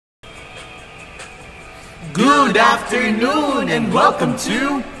Good afternoon and welcome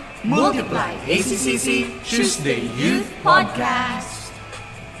to Multiply ACCC Tuesday Youth Podcast.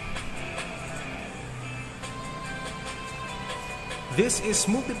 This is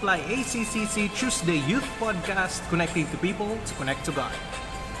Multiply ACCC Tuesday Youth Podcast, connecting to people to connect to God.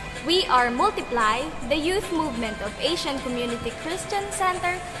 We are Multiply, the youth movement of Asian Community Christian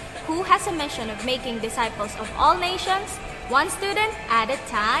Center, who has a mission of making disciples of all nations, one student at a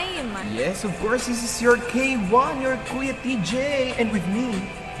time. Yes, of course, this is your K1, your Kuya TJ, and with me,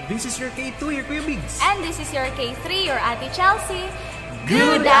 This is your K2, your Kuya Bigs. And this is your K3, your Ate Chelsea.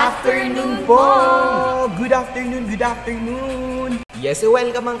 Good afternoon po! Good afternoon, good afternoon! Yes,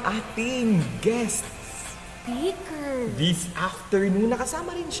 welcome ang ating guest Speaker. this afternoon.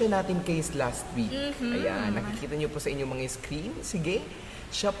 Nakasama rin siya natin case last week. Ayan, nakikita niyo po sa inyong mga screen. Sige,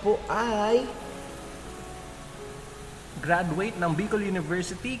 siya po ay... Graduate ng Bicol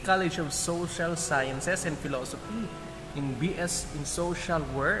University College of Social Sciences and Philosophy in BS in Social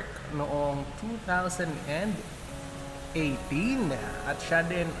Work noong 2018. At siya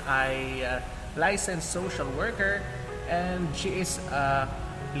din ay licensed social worker, and she is a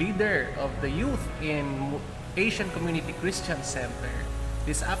leader of the youth in Asian Community Christian Center.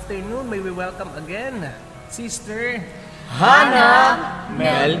 This afternoon, may we welcome again Sister Hannah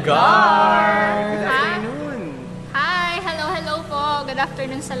Melgar! Good afternoon. Hi! Hello po! Good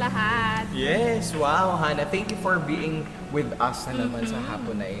afternoon sa lahat. Yes, wow, Hannah. Thank you for being with us na naman sa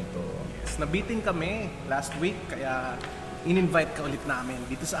hapon na ito. Yes, nabitin kami last week, kaya in-invite ka ulit namin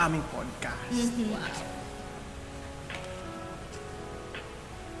dito sa aming podcast.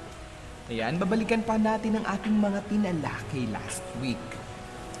 Ayan, babalikan pa natin ang ating mga tinalakay last week.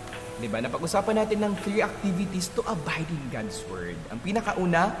 Diba, napag-usapan natin ng 3 activities to abide in God's Word. Ang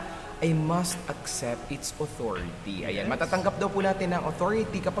pinakauna ay must accept its authority. Ayan, matatanggap daw po natin ang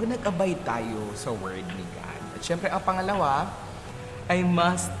authority kapag nag-abide tayo sa Word ni God. At syempre, ang pangalawa ay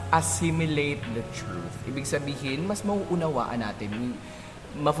must assimilate the truth. Ibig sabihin, mas mauunawaan natin,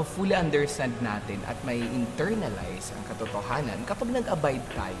 fully understand natin at may internalize ang katotohanan kapag nag-abide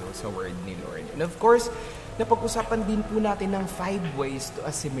tayo sa Word ni Lord. And of course, napag-usapan din po natin ng 5 ways to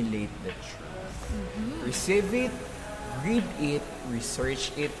assimilate the truth. Receive it, read it,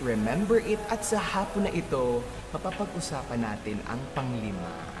 research it, remember it, at sa hapon na ito, mapapag-usapan natin ang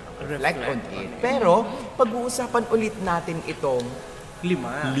panglima. Reflect on it. Pero, pag-uusapan ulit natin itong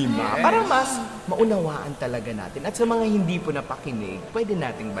Lima. Yes. Para mas maunawaan talaga natin. At sa mga hindi po napakinig, pwede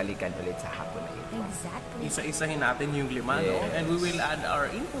nating balikan ulit sa hapon na ito. Exactly. Isa-isahin natin yung lima, no? Yes. And we will add our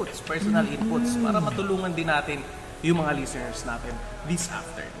inputs, personal inputs, para matulungan din natin yung mga listeners natin this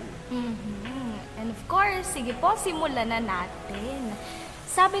afternoon. And of course, sige po, simulan na natin.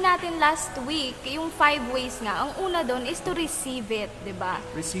 Sabi natin last week, yung 5 ways nga, ang una doon is to receive it, di ba?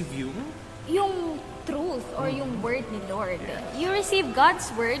 Receive you? Yung truth or yung word ni Lord. You receive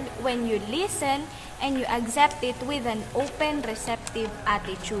God's word when you listen and you accept it with an open, receptive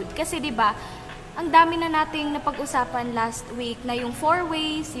attitude. Kasi 'di ba, ang dami na nating napag-usapan last week na yung 4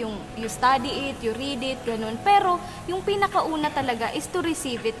 ways, yung you study it, you read it, ganun. Pero yung pinakauna talaga is to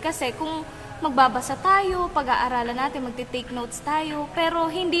receive it, kasi kung magbabasa tayo, pag-aaralan natin, magti-take notes tayo, pero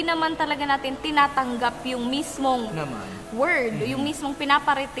hindi naman talaga natin tinatanggap yung mismong word, yung mismong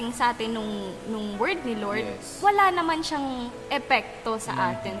pinaparating sa atin nung word ni Lord, Yes. wala naman siyang epekto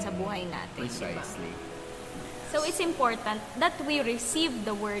sa atin, sa buhay natin. Precisely. So it's important that we receive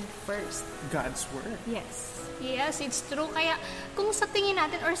the word first. God's Word. Yes. Yes, it's true. Kaya kung sa tingin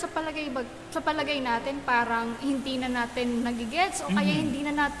natin or sa palagay natin parang hindi na natin nagigets o kaya hindi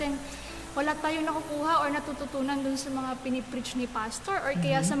na natin wala tayong nakukuha or natututunan dun sa mga pinipreach ni pastor or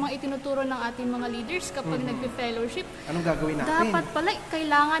kaya sa mga itinuturo ng ating mga leaders kapag nagpe-fellowship. Anong gagawin natin? Dapat pala,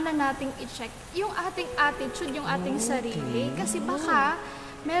 kailangan na nating i-check yung ating attitude, yung ating sarili. Kasi baka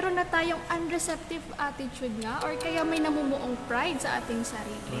meron na tayong unreceptive attitude nga or kaya may namumuong pride sa ating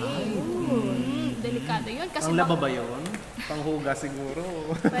sarili. Delikado yun. Kasi Ang laba ba yun? Panghugas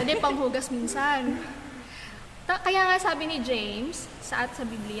siguro. pwede panghugas minsan. Kaya nga sabi ni James sa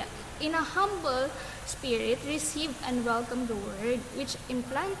Biblia, in a humble spirit, receive and welcome the word, which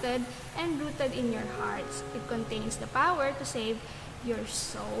implanted and rooted in your hearts. It contains the power to save your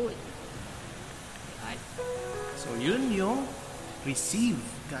soul. So yun yung receive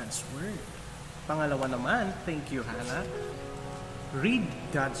God's Word. Pangalawa naman, thank you Hannah, read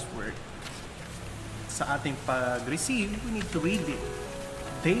God's Word. Sa ating pag-receive, we need to read it.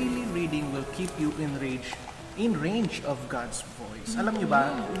 Daily reading will keep you in range of God's voice. Alam niyo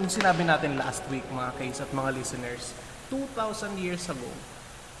ba, yung sinabi natin last week mga kays at mga listeners, 2,000 years ago,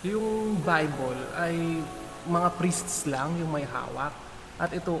 yung Bible ay mga priests lang yung may hawak. At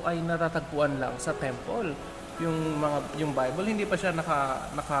ito ay natatagpuan lang sa temple. Yung Bible hindi pa siya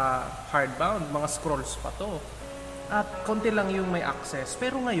naka hardbound, mga scrolls pa to. At konti lang yung may access.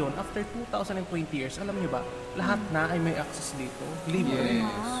 Pero ngayon, after 2020 years, alam niyo ba, lahat na ay may access dito. Libre.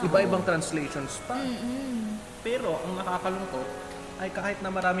 Iba-ibang translations pa. Pero ang nakakalungkot ay kahit na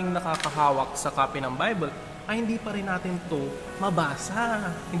maraming nakakahawak sa copy ng Bible, ay hindi pa rin natin to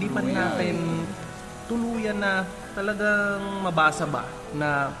mabasa. Hindi pa rin natin tuluyan na talagang mabasa ba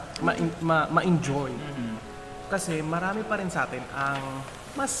na ma-enjoy. Kasi marami pa rin sa atin ang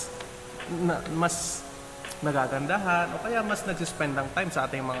mas nagagandahan o kaya mas nagsispend ng time sa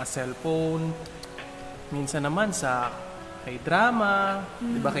ating mga cellphone. Minsan naman sa kay drama,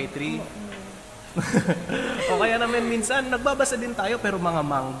 di ba kay Tri? O kaya naman minsan nagbabasa din tayo pero mga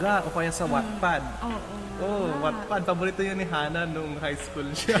manga o kaya sa Wattpad. Wattpad. Paborito yun ni Hana nung high school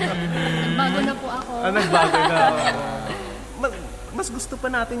siya. Bago na po ako. Nagbago na. Mas gusto pa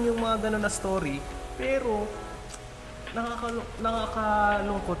natin yung mga ganun na story pero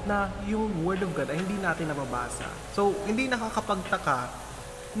nakakalungkot na yung Word of God ay hindi natin nababasa. So, hindi nakakapagtaka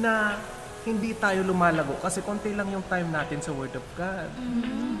na hindi tayo lumalago kasi konti lang yung time natin sa Word of God.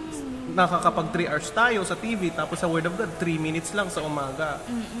 Nakakapag 3 hours tayo sa TV tapos sa Word of God 3 minutes lang sa umaga.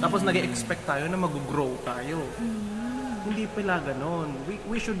 Tapos nag-expect tayo na mag-grow tayo. Hindi pala ganon.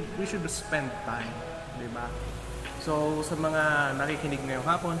 We should spend time, 'di ba? So sa mga nakikinig ngayong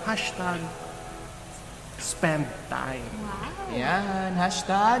hapon, #spend time. Wow. Ayan,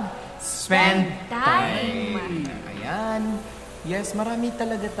 #spend time. Ayan. Yes, marami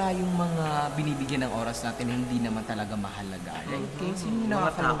talaga tayong mga binibigyan ng oras natin na hindi naman talaga mahalaga. Like, kasi yung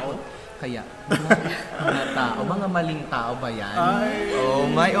nakakalungkot. Kaya, mga tao, mga maling tao ba yan? Ay, oh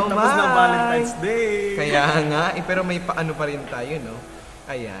my. Tapos na Valentine's Day. Kaya nga, pero may paano pa rin tayo, no?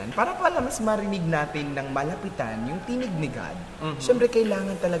 Ayan, para pala mas marinig natin ng malapitan yung tinig ni God. Siyempre,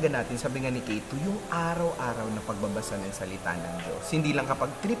 kailangan talaga natin, sabi nga ni Kato, yung araw-araw na pagbabasa ng salita ng Diyos. Hindi lang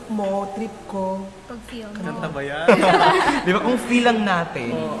kapag trip mo, trip ko. Pag-feel mo. Kanta ba yan? Di ba? Kung feel lang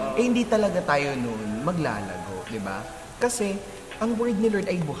natin, hindi talaga tayo noon maglalago. Di ba? Kasi, ang word ni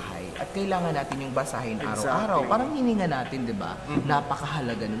Lord ay buhay at kailangan natin yung basahin araw-araw. Exactly. Parang hininga natin, di ba?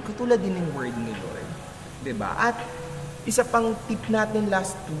 Napakahalaga nun. Katulad din ng word ni Lord. Di ba? At isa pang tip natin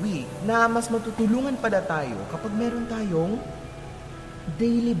last week na mas matutulungan pa na tayo kapag meron tayong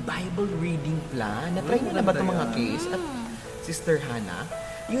daily Bible reading plan. Na-try niyo na ba ito mga case? At Sister Hana,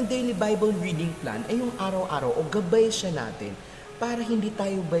 yung daily Bible reading plan ay yung araw-araw o gabay siya natin para hindi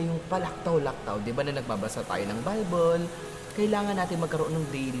tayo ba yung palaktaw-laktaw. Di ba na nagbabasa tayo ng Bible? Kailangan natin magkaroon ng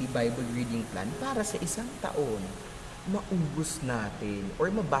daily Bible reading plan para sa isang taon maubos natin or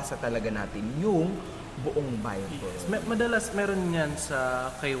mabasa talaga natin yung buong Bible. Madalas meron yan sa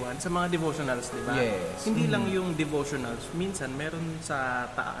Kaiwan, sa mga devotionals, di ba? Yes. Hindi lang yung devotionals, minsan meron sa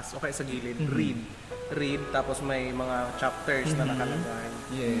taas o kaya sa gilid, read, tapos may mga chapters na nakalagay.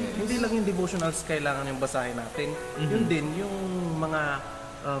 Yes. Hindi lang yung devotionals kailangan yung basahin natin, yun din yung mga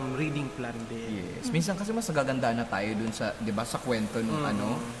reading plan din. Yes. Minsan kasi mas nagaganda na tayo dun sa, 'di ba, sa kwento nung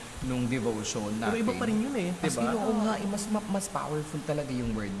nung devotion natin. Pero iba pa rin yun eh, di Kasi ba? oo nga, mas powerful talaga yung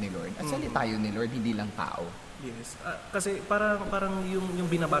word ni Lord. At salita yun ni Lord, hindi lang tao. Yes. Kasi parang yung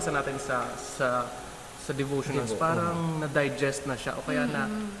binabasa natin sa devotionals, parang na-digest na siya o kaya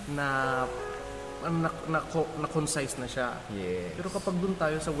na concise na siya. Yes. Pero kapag dun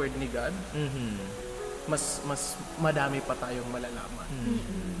tayo sa word ni God, mas madami pa tayong malalaman.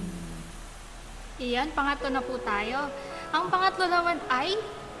 Iyan, pangatlo na po tayo. Ang pangatlo naman ay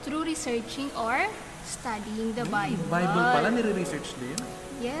through researching or studying the Bible. Bible pala, nire-research din.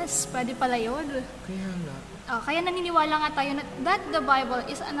 Yes, pwede pala yun. Kaya nga. Kaya naniniwala nga tayo na that the Bible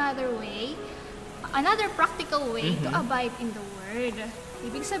is another practical way to abide in the Word.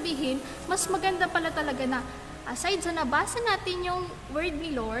 Ibig sabihin, mas maganda pala talaga na aside sa nabasa natin yung word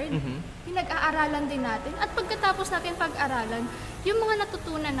ni Lord, pinag-aaralan din natin at pagkatapos natin pag-aralan, yung mga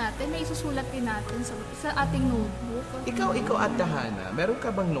natutunan natin na isusulat din natin sa ating notebook. Ikaw Ate Hana, meron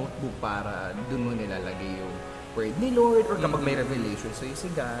ka bang notebook para dun mo nilalagay yung word ni Lord or kapag may revelation sa'yo si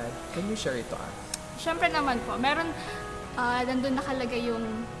God? Can you share it to us? Siyempre naman po, meron nandun nakalagay yung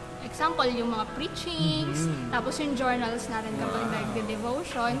example, yung mga preachings, tapos yung journals natin kapag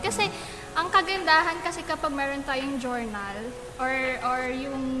nag-devotion. Kasi, ang kagandahan kasi kapag meron tayong journal or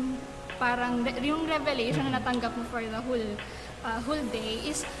yung parang yung revelation na natanggap mo for the whole day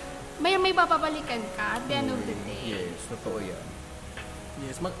is may papabalikan ka at the end of the day. Yes, totoo yan.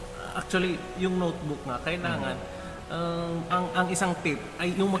 Yes. Actually, yung notebook nga, kailangan ang isang tip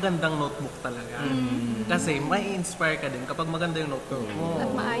ay yung magandang notebook talaga. Kasi may inspire ka din kapag maganda yung notebook mo.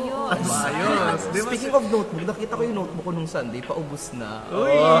 At maayos. Maayos. Di ba? Speaking of notebook, nakita ko yung notebook ko nung Sunday, paubos na.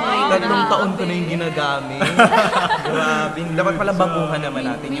 Uy! Tatlong taon ko na yung ginagamit. Grabe. Dapat pala baguhan naman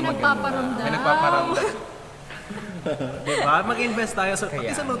natin May yung maganda. nagpaparamdam. May nagpaparamdam. Diba? Mag-invest tayo sa pati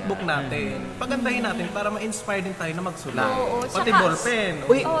Kaya sa notebook natin. Pagandahin natin para ma-inspire din tayo na magsulat. Oo, Pati tsaka- ballpen.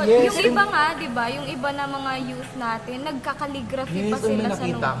 Uy, Oh, yes. yung iba nga, 'di ba? Yung iba na mga youth natin, nagkakaligraphy pa Yes, sila may sa nakita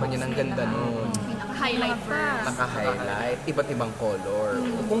ko notebooks niya. Ang nila. ganda nun. May naka-highlight pa. Naka-highlight. Iba't ibang color.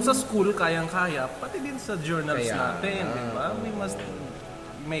 Kung sa school kayang-kaya, pati din sa journals Kaya, natin, di ba? We must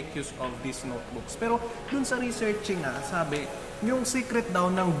make use of these notebooks. Pero dun sa researching sabi, yung secret daw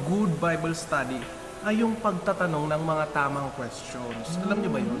ng good Bible study ay yung pagtatanong ng mga tamang questions. Alam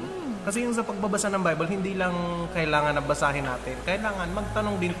niyo ba yun? Kasi yung sa pagbabasa ng Bible, hindi lang kailangan na basahin natin. Kailangan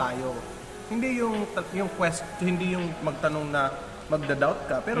magtanong din tayo. Hindi hindi yung magtanong na magda-doubt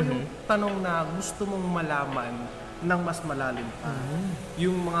ka, pero yung tanong na gusto mong malaman ng mas malalim pa.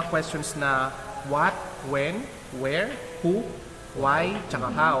 Yung mga questions na what, when, where, who, why, tsaka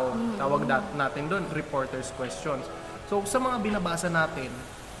how. Tawag natin doon, reporter's questions. So sa mga binabasa natin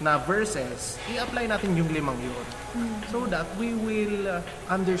na verses, i-apply natin yung 5 yun. So that we will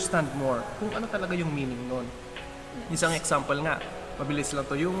understand more kung ano talaga yung meaning nun. Isang example nga, mabilis lang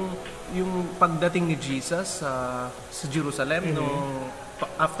to, yung pagdating ni Jesus sa Jerusalem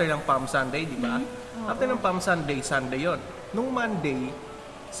after ng Palm Sunday, di ba? After ng Palm Sunday, Sunday yon. Nung Monday,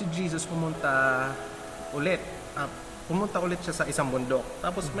 si Jesus pumunta ulit siya sa isang bundok.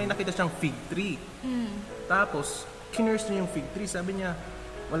 Tapos may nakita siyang fig tree. Tapos, kinurse niya yung fig tree. Sabi niya,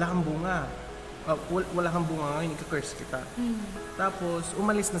 wala kang bunga. Wala kang bunga ngayon, ika-curse kita. Tapos,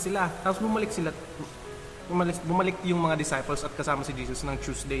 umalis na sila. Tapos bumalik yung mga disciples at kasama si Jesus ng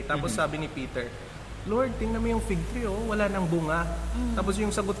Tuesday. Tapos sabi ni Peter, Lord, tingnan mo yung fig tree, wala nang bunga. Tapos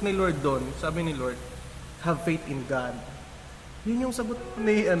yung sagot ni Lord doon, sabi ni Lord, have faith in God. Yun yung sagot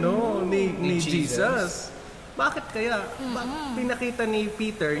ni Jesus. Bakit kaya? Pinakita ni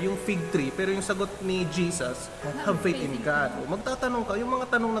Peter yung fig tree, pero yung sagot ni Jesus, have faith in God. Magtatanong ka, yung mga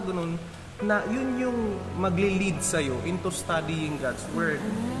tanong na ganun, na yun yung magli-lead sa'yo into studying God's Word.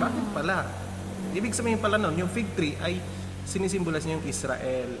 Bakit pala? Ibig sabihin pala nun, yung fig tree ay sinisimbolize niya yung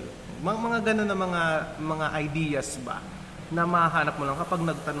Israel. Mga ganun na mga ideas ba na mahanap mo lang kapag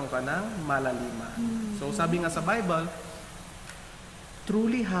nagtanong ka ng malalima. So sabi nga sa Bible,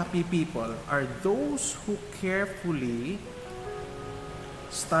 truly happy people are those who carefully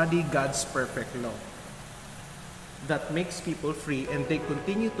study God's perfect law that makes people free and they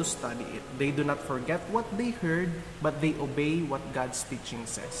continue to study it. They do not forget what they heard, but they obey what God's teaching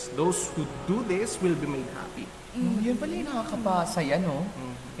says. Those who do this will be made happy. Yun pala yung nakakapasaya, no?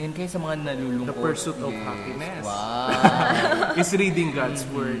 Yun kayo sa mga nalulungkot. The pursuit of Yes. happiness. Wow. Is reading God's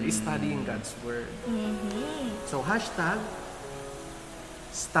Word, is studying God's Word. So, hashtag,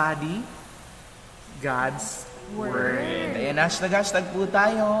 study God's Word. Ayan, hashtag po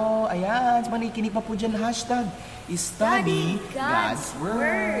tayo. Ayan, manikinig pa po dyan, hashtag, study God's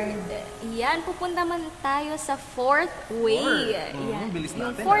Word. Yan, pupunta man tayo sa fourth way. Yan. Bilis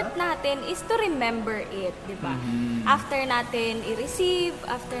Yung natin, fourth natin is to remember it, di ba? After natin i-receive,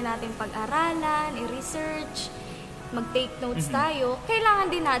 after natin pag-aralan, i-research, mag-take notes tayo, kailangan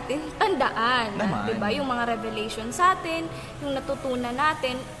din natin tandaan. Naman. Di ba? Yung mga revelation sa atin, yung natutunan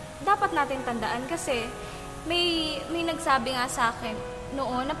natin, dapat natin tandaan kasi may nagsabi nga sa akin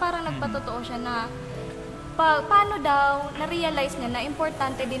noon na parang nagpatotoo siya na paano daw na-realize niya na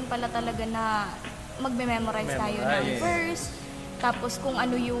importante din pala talaga na magme-memorize tayo ng verse, tapos kung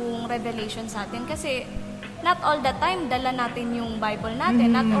ano yung revelation sa atin. Kasi not all the time dala natin yung Bible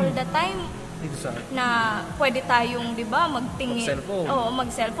natin, not all the time Exactly. na pwede tayong, di ba, magtingin. Mag-cellphone. Oo,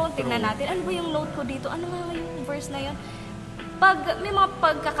 mag-cellphone. Tingnan natin, ano ba yung note ko dito? Ano nga yung verse na yun? Pag may mga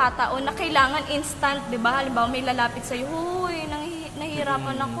pagkakataon na kailangan instant, di ba? Halimbawa, may lalapit sa'yo, huy,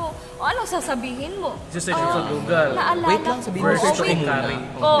 nahihirapan ako. O, anong sasabihin mo? Just search sa Google. Naalala Wait lang, sabihin mo, Oo, search wait. ko muna.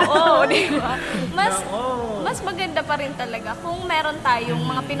 Oo, di ba? Mas maganda pa rin talaga kung meron tayong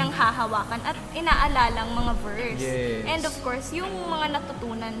mga pinanghahawakan at inaalalang mga verse. Yes. And of course, yung mga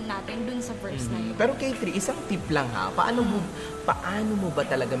natutunan natin dun sa verse na yun. Pero K3, isang tip lang ha. Paano mo ba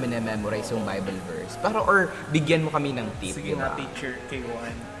talaga minememorize yung Bible verse? Or bigyan mo kami ng tip, Sige di nga, ba? teacher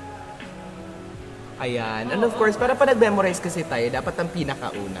K1. Ayan. And of course, para pa nag-memorize kasi tayo, dapat ang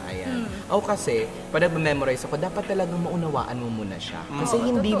pinakauna. Ayan. Ako kasi, pag nag-memorize ako, dapat talagang maunawaan mo muna siya. Kasi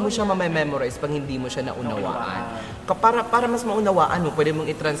hindi mo siya mamemorize pag hindi mo siya naunawaan. Para mas maunawaan mo, pwede mong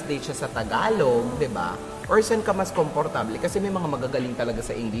i-translate siya sa Tagalog, di ba? Or saan ka mas komportable. Kasi may mga magagaling talaga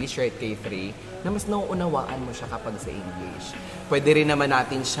sa English, right, K3, na mas nauunawaan mo siya kapag sa English. Pwede rin naman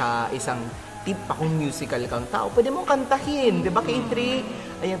natin siya isang tip pa kung musical kang tao. Pwede mong kantahin, di ba, K3?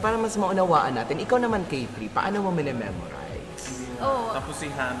 Ayan, para mas maunawaan natin. Ikaw naman, K3, paano mo minememorize? Oo. Tapos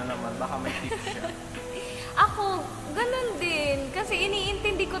si Hana naman, baka may tip siya. Ako, ganun din. Kasi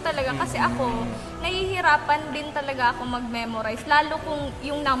iniintindi ko talaga. Kasi ako, nahihirapan din talaga ako mag-memorize. Lalo kung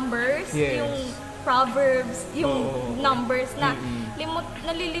yung numbers, Yes. yung proverbs, yung Oo. numbers na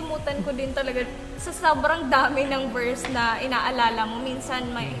nalilimutan ko din talaga sa sobrang dami ng verse na inaalala mo.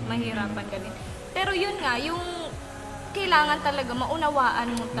 Minsan mahirapan ka din. Pero yun nga, yung kailangan talaga maunawaan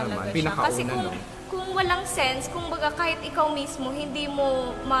mo talaga Naman, siya. pinakauna, Kasi no? kung walang sense, kung baga kahit ikaw mismo hindi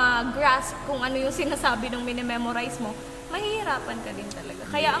mo ma-grasp kung ano yung sinasabi ng minememorize mo, mahihirapan ka din talaga.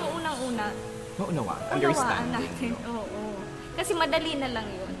 Kaya ang unang-una, Maunawaan, unawaan understanding. natin. No? Oo. Kasi madali na lang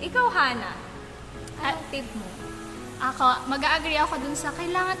yun. Ikaw, Hana, anong tip mo? Ako, mag-agree ako dun sa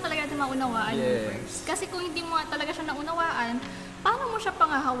kailangan talaga natin maunawaan yung Yes. verse. Kasi kung hindi mo talaga siya naunawaan, paano mo siya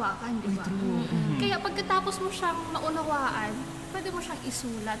pangahawakan, di ba? Kaya pagkatapos mo siyang maunawaan, pwede mo siyang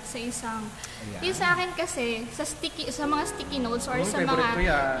isulat sa isang... Ayan. Yung sa akin kasi, sa mga sticky notes or sa favorite mga... ko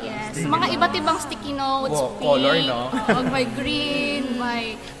yan. Yes, Sticky sa mga iba't ibang sticky notes, Wow, pink, color, no? may green,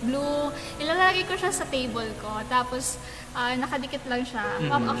 may blue. Ilalagay ko siya sa table ko. Tapos, nakadikit lang siya.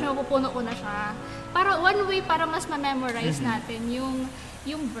 Actually, mapupuno ko na siya. Para one way para mas ma-memorize natin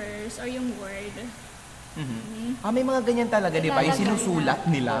yung verse or yung word. May mga ganyan talaga, di ba? Yung Ilalagay sinusulat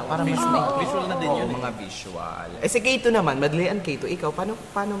nila para mas Visual. may... Visual na din Oo, yun eh. mga visual. Si Kato naman, Madeleine Kato, ikaw,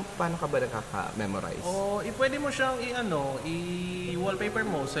 paano ka ba nakaka-memorize? O, pwede mo siyang i-wallpaper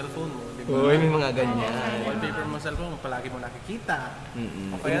mo, cellphone mo, di ba? Uy, may mga ganyan. Wallpaper mo, cellphone mo, palagi mo nakikita.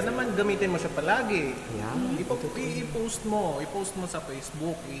 Mm-mm. O kaya naman, gamitin mo siya palagi. Yeah. I-post mo sa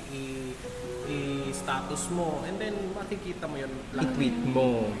Facebook, i-status mo, and then makikita mo yun lagi. I-tweet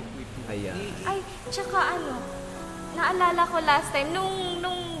mo. I-tweet mo. Ayan. Ay, tsaka naalala ko last time,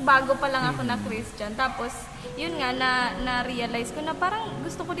 nung bago pa lang ako na Christian, tapos, yun nga, na-realize ko na parang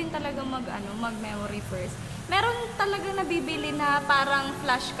gusto ko din talaga mag-memory first. Meron talaga nabibili na parang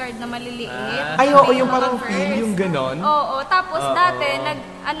flashcard na maliliit. Ay, oo, May yung mga parang verse. pin, yung ganon. Oo, tapos Oo. dati,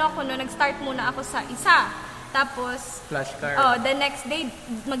 nag-start muna ako sa isa. Tapos, Flashcard. the next day,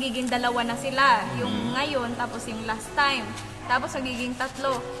 magiging dalawa na sila. Yung ngayon, tapos yung last time. Tapos magiging 3.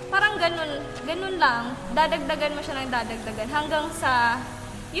 Parang ganun lang. Dadagdagan mo siya ng dadagdagan. Hanggang sa,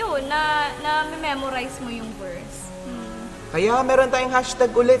 yun, na-memorize mo yung verse. Kaya meron tayong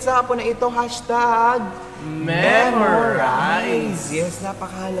hashtag ulit sa hapon na ito, hashtag Memorize. Yes,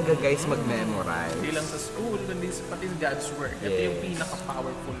 napakahalaga guys mag-memorize. Hindi lang sa school, kundi pati sa God's Word. Ito yung Yes.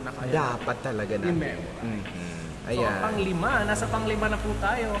 pinaka-powerful na kaya. Dapat talaga natin. I-memorize. So, Ayan. ang panglima, nasa panglima na po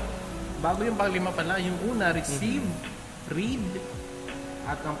tayo. Bago yung panglima pala, yung una, receive, read,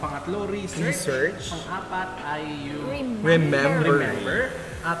 at ang pangatlo, research. Pang-apat ay yung remember.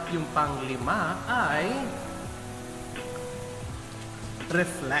 At yung panglima ay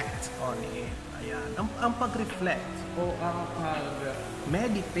reflect on it. Ayan. Ang pag-reflect o ang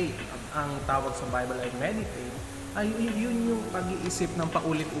pag-meditate, ang tawag sa Bible ay meditate, ay yun yung pag-iisip ng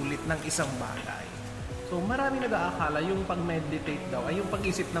paulit-ulit ng isang bagay. So marami nag-aakala yung pag-meditate daw ay yung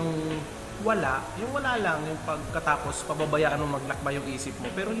pag-isip ng yung wala lang, yung pagkatapos pababayaan mo maglakbay yung isip mo.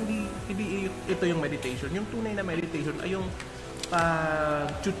 Pero hindi ito yung meditation. Yung tunay na meditation ay yung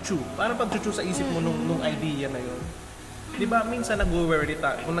pag-chuchu. Parang pag-chuchu sa isip mo nung idea na yun. Di ba minsan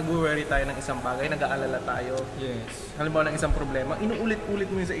kung nag-worry tayo ng isang bagay, nag-aalala tayo. Yes. Halimbawa ng isang problema,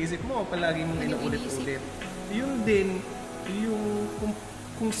 inuulit-ulit mo yun sa isip mo, palagi mong inuulit-ulit. Yun din, yung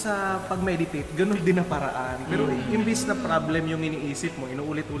kung sa pag-meditate, ganun din na paraan. Pero imbis na problem yung iniisip mo,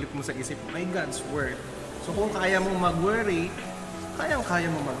 inuulit-ulit mo sa isip mo, ay God's Word. So kung kaya mong mag-worry, kaya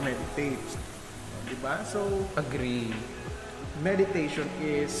mo mag-meditate. Diba? So, Agree. meditation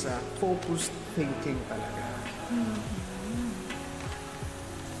is focused thinking talaga.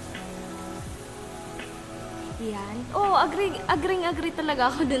 Yan. Oh, agree talaga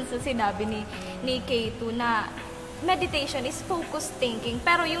ako dun sa sinabi ni K2 na meditation is focused thinking.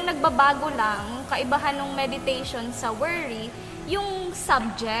 Pero yung nagbabago lang, kaibahan ng meditation sa worry, yung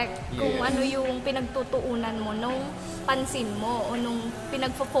subject, kung Yes. ano yung pinagtutuunan mo nung pansin mo o nung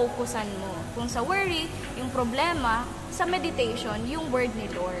pinagfo-focusan mo. Kung sa worry, yung problema, sa meditation, yung word ni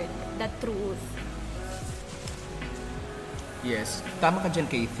Lord, the truth. Yes, tama ka dyan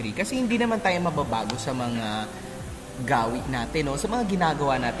kay 3. Kasi hindi naman tayo mababago sa mga gawi natin, no? Sa mga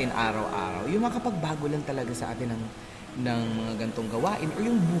ginagawa natin araw-araw. Yung makapagbago lang talaga sa atin ng mga gantong gawain or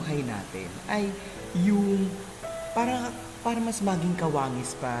yung buhay natin ay yung para mas maging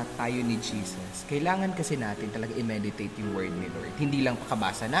kawangis pa tayo ni Jesus. Kailangan kasi natin talaga i-meditate yung word ni Lord. Hindi lang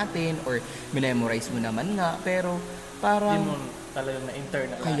pakabasa natin or memorize mo naman nga, pero parang Hindi mo talagang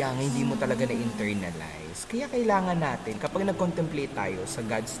na-internalize. kaya nga hindi mo talaga na-internalize. Kaya kailangan natin, kapag nag-contemplate tayo sa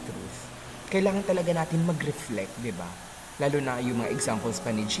God's truth, kailangan talaga natin mag-reflect, di ba? Lalo na yung mga examples pa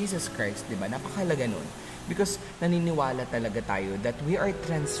ni Jesus Christ, di ba? Napakahalaga nun. Because naniniwala talaga tayo that we are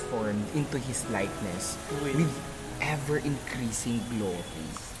transformed into His likeness with ever-increasing glory.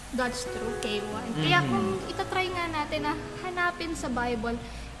 That's true, K1. Kaya kung itatry nga natin na hanapin sa Bible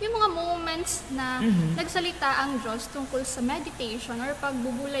yung mga moments na nagsalita ang Diyos tungkol sa meditation or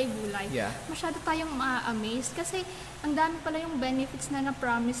pagbubulay-bulay, Yeah. masyado tayong ma-amaze kasi ang dami pala yung benefits na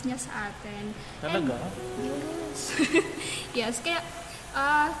na-promise niya sa atin. Talaga? Yes. Yes, kaya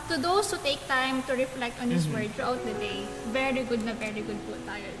to those who take time to reflect on His Word throughout the day, very good po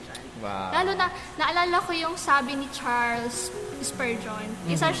tayo dyan. Wow. Lalo na, naalala ko yung sabi ni Charles Spurgeon.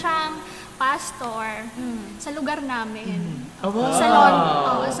 Isa siyang pastor sa lugar namin.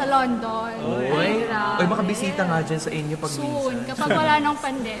 Sa London. Oy, Grabe. makabisita nga dyan sa inyo pag Soon, minsan. kapag wala ng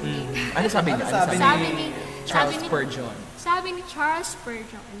pandemic. Ano sabi niya? Sabi ni Charles Spurgeon. Sabi ni Charles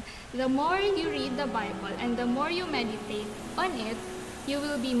Spurgeon, the more you read the Bible and the more you meditate on it, you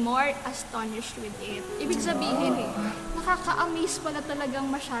will be more astonished with it. Ibig sabihin nakaka-amaze pala talagang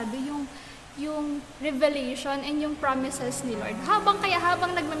masyado yung revelation and yung promises ni Lord. Habang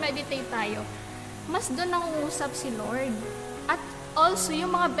nagme-meditate tayo, mas doon nangungusap si Lord. At also,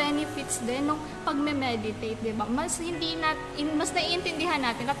 yung mga benefits din ng pagme-meditate, di ba? Mas naiintindihan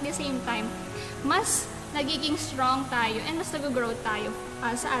natin at the same time, mas nagiging strong tayo and mas nag-grow tayo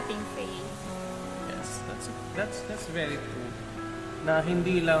sa ating faith. Yes, that's very true. Na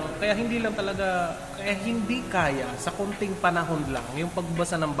hindi kaya sa konting panahon lang yung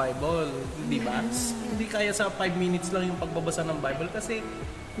pagbasa ng Bible, di ba? Hindi kaya sa 5 minutes lang yung pagbabasa ng Bible kasi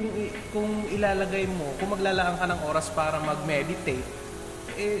kung maglalaan ka ng oras para mag-meditate,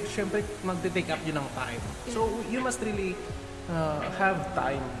 syempre magte-take up yun ng time. So you must really have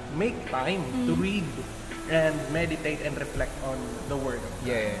time, make time to read and meditate and reflect on the Word of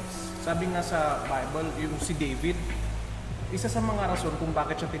God. Yes. Sabi nga sa Bible, yung si David, isa sa mga rason kung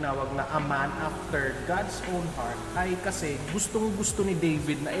bakit siya tinawag na a man after God's own heart ay kasi gustong-gusto ni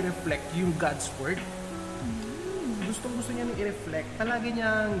David na i-reflect yung God's Word. Gustong-gusto niya i-reflect. Palagi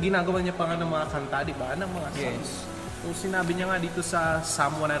niyang ginagawa niya pa nga ng mga kanta, di ba? Ng mga songs. So sinabi niya nga dito sa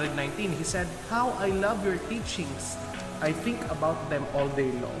Psalm 119, he said, "How I love your teachings. I think about them all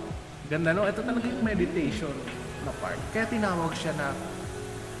day long." Ganda, no? Ito talaga yung meditation na part. Kaya tinawag siya na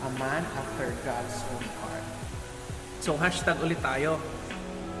a man after God's own heart. So, hashtag ulit tayo.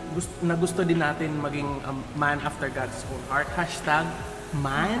 Gusto din natin maging man after God's own heart. Hashtag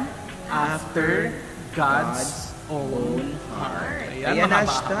man after God's own heart. Ayan,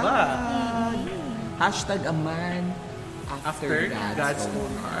 mahaba-haba. Hashtag a man After God's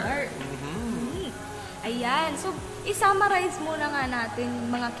own heart. Ayan. So, i-summarize muna nga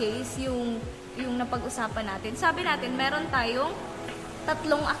natin mga case yung napag-usapan natin. Sabi natin, meron tayong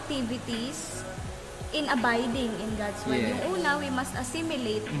 3 activities in abiding in God's Word. Yes. Yung una, we must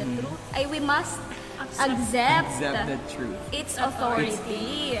assimilate the truth. We must accept the truth. its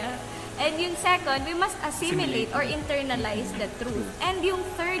authority. And yung second, we must assimilate or internalize the truth. And yung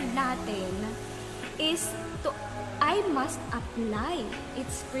third natin is I must apply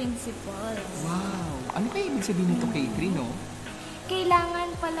its principles. Wow. Ano kaya ibig sabihin nito kay Tri, no? Kailangan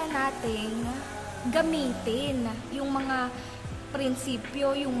pala nating gamitin yung mga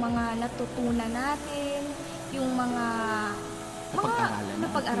prinsipyo, yung mga natutunan natin, yung mga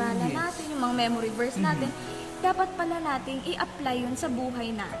napag-aralan natin, yung mga memory verse natin, dapat pala nating i-apply yun sa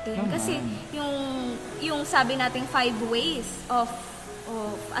buhay natin. Kasi yung sabi nating 5 ways of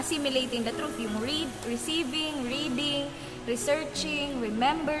assimilating the truth, yung receiving, reading, researching,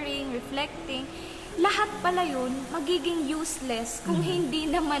 remembering, reflecting, lahat pala yun magiging useless kung hindi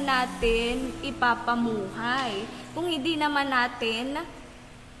naman natin ipapamuhay. Kung hindi naman natin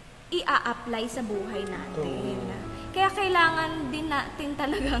i-a-apply sa buhay natin. Kaya kailangan din natin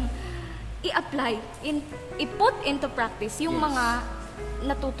talagang i-apply, i-put into practice yung mga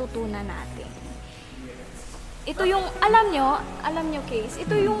natututunan natin. Ito yung, alam nyo case,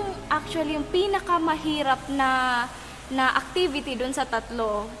 ito yung actually yung pinakamahirap na activity dun sa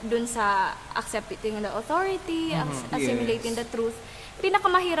tatlo, dun sa accepting the authority, assimilating the truth.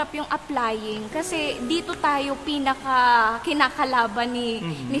 pinakamahirap yung applying kasi dito tayo kinakalaban ni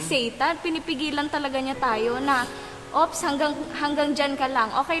Satan. Pinipigilan talaga niya tayo na ops, hanggang dyan ka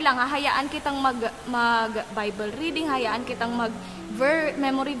lang. Okay lang, hayaan kitang mag Bible reading, hayaan kitang mag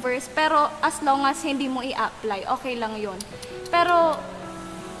memory verse, pero as long as hindi mo i-apply, okay lang yon. Pero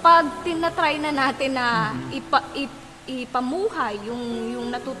pag tinatry na natin na ipamuhay yung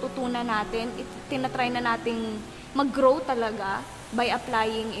natututunan natin, tinatry na nating mag-grow talaga by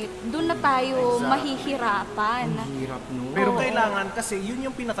applying it, doon na tayo mahihirapan. Ang hirap, no? Pero kailangan, kasi yun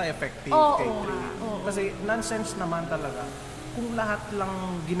yung pinaka-effective kay Trey. Kasi nonsense naman talaga. Kung lahat lang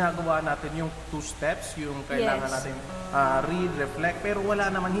ginagawa natin yung 2 steps, yung kailangan natin read, reflect, pero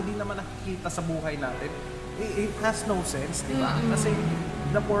wala naman, hindi naman nakikita sa buhay natin, it has no sense, di ba? Kasi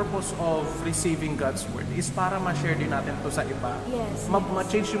the purpose of receiving God's Word is para ma-share din natin to sa iba. Yes,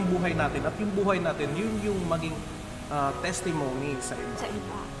 Ma-change yung buhay natin, at yung buhay natin, yun yung maging testimony sa iba. Sa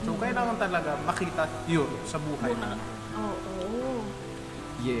iba. So, kailangan talaga makita yun sa buhay natin. Oo.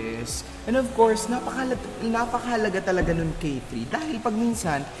 Yes. And of course, napakahalaga talaga nun K3 dahil pag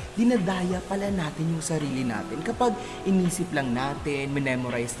minsan, dinadaya pala natin yung sarili natin. Kapag inisip lang natin,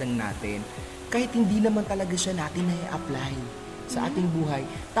 memorize lang natin, kahit hindi naman talaga siya natin na-apply sa ating buhay.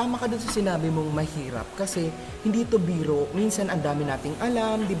 Tama ka dun sa sinabi mong mahirap kasi hindi ito biro. Minsan ang dami nating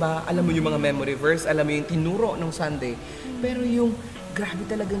alam, di ba? Alam mo yung mga memory verse, alam mo yung tinuro nung Sunday. Pero yung grabe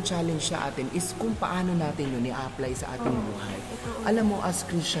talagang challenge sa atin is kung paano natin yun i-apply sa ating buhay. Alam mo, as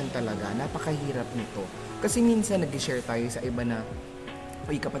Christian talaga, napakahirap nito. Kasi minsan nag-share tayo sa iba na,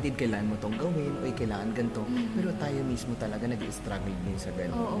 oy kapatid, kailangan mo tong gawin, oy kailangan ganito. Pero tayo mismo talaga nag-struggle din sa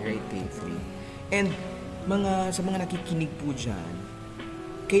ganun, right, K3? And sa mga nakikinig po dyan,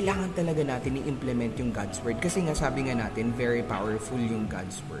 kailangan talaga natin i-implement yung God's Word. Kasi nga sabi nga natin, very powerful yung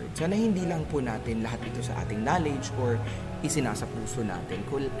God's Word. Sana hindi lang po natin lahat ito sa ating knowledge or isinasa puso natin,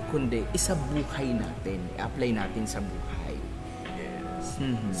 kundi isabuhay natin, i-apply natin sa buhay. Yes.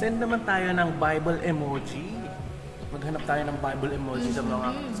 Send naman tayo ng Bible emoji. Maghanap tayo ng Bible emoji sa mga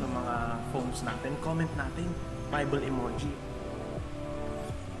phones natin. Comment natin, Bible emoji.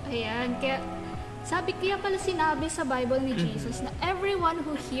 Ayan, kaya pala sinabi sa Bible ni Jesus na everyone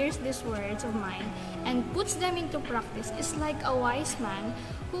who hears these words of mine and puts them into practice is like a wise man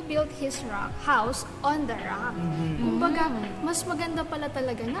who built his house on the rock. Kumbaga, mas maganda pala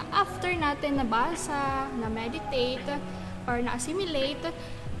talaga na after natin nabasa, na-meditate, or na-assimilate,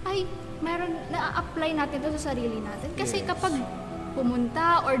 ay na-apply natin ito sa sarili natin. Kasi kapag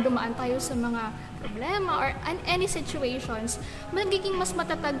pumunta or dumaan tayo sa mga problema or any situations, magiging mas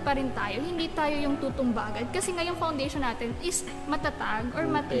matatag pa rin tayo. Hindi tayo yung tutumba agad. Kasi nga yung foundation natin is matatag or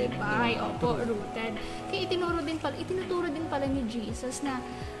matibay. Opo, rooted. Kaya itinuturo din pala ni Jesus na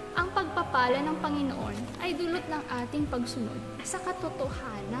ang pagpapala ng Panginoon ay dulot ng ating pagsunod sa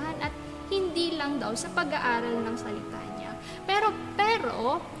katotohanan at hindi lang daw sa pag-aaral ng salita niya. Pero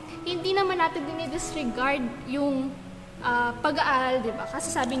hindi naman natin dinidisregard yung pag-aaral, di ba?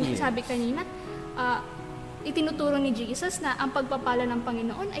 Kasi sabi kanina, itinuturo ni Jesus na ang pagpapala ng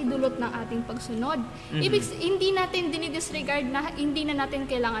Panginoon ay dulot ng ating pagsunod. Hindi natin dinidisregard na hindi na natin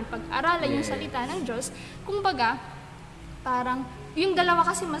kailangan pag-aralan yung salita ng Diyos. Kumbaga, parang yung dalawa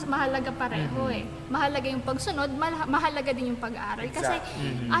kasi mas mahalaga pareho Mahalaga yung pagsunod, mahalaga din yung pag-aaral. Kasi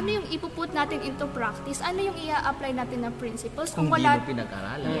ano yung ipuput natin into practice? Ano yung i-apply natin na principles? Kung wala, di mo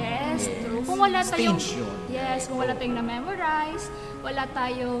pinag-aralan. Yes, true. Kung wala tayong, kung wala tayong na-memorize, wala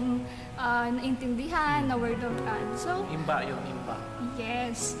tayong naintindihan na Word of God. So, Imba.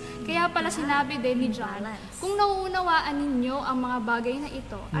 yes. Kaya pala sinabi din ni John, kung nauunawaan ninyo ang mga bagay na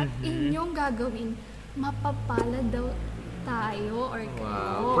ito at inyong gagawin, mapapalad daw tayo or kayo.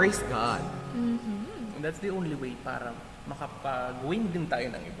 Wow, praise God. And that's the only way para makapag-win din tayo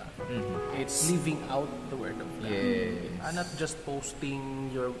ng iba. It's living out the Word of God. Yes. Not just posting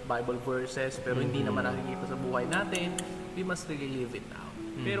your Bible verses pero hindi naman nakikita sa buhay natin. We must really live it out.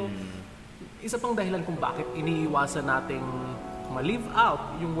 Pero isa pang dahilan kung bakit iniiwasan nating ma-live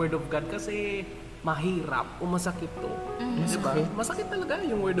out yung Word of God kasi mahirap o masakit to. Diba? Masakit talaga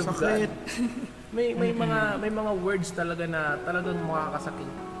yung Word of God. May mga words talaga na talagang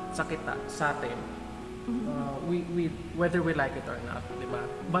makakasakit sa atin. Whether we like it or not, diba?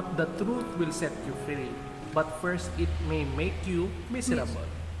 But the truth will set you free. But first, it may make you miserable.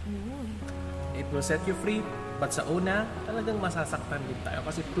 It will set you free, but sa una, talagang masasaktan din tayo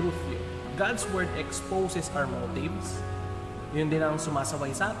kasi truth yun. God's Word exposes our motives. Yun din ang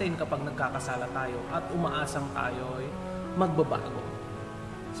sumasaway sa atin kapag nagkakasala tayo at umaasang tayo ay magbabago.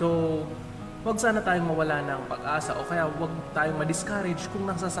 So, wag sana tayong mawala ng pag-asa o kaya wag tayong ma-discourage kung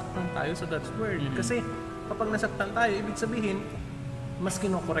nasasaktan tayo sa God's Word. Kasi kapag nasaktan tayo, ibig sabihin, mas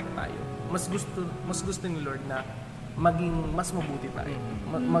kinokorek tayo. Mas gusto ni Lord na maging mas mabuti tayo.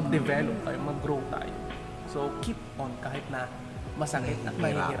 Mag-develop tayo, mag-grow tayo. So, keep on kahit na masakit at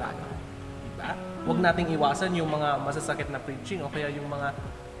mahihirapan. Diba? Huwag nating iwasan yung mga masasakit na preaching o kaya yung mga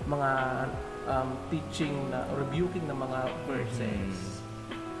teaching na rebuking na mga verses.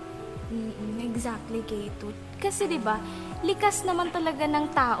 Exactly, Kato. Kasi 'di ba, likas naman talaga ng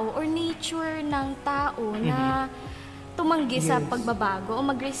tao or nature ng tao na tumanggi sa pagbabago o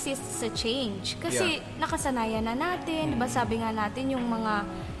mag-resist sa change. Kasi nakasanayan na natin, 'di ba? Sabi nga natin yung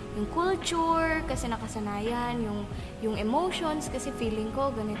culture, kasi nakasanayan, yung emotions, kasi feeling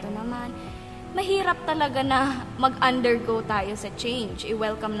ko ganito naman. Mahirap talaga na mag-undergo tayo sa change.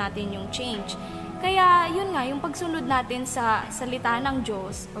 I-welcome natin yung change. Kaya yun nga, yung pagsunod natin sa salita ng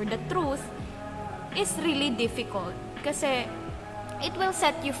Diyos or the truth is really difficult. Kasi it will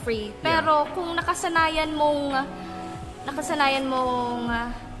set you free. Pero kung nakasanayan mong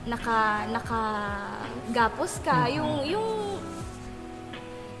nakagapos ka, yung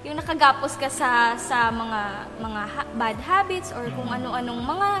nakagapos ka sa mga bad habits or kung ano-anong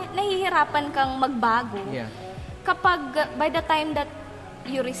mga nahihirapan kang magbago. Kapag by the time that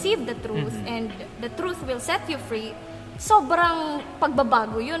you receive the truth and the truth will set you free, sobrang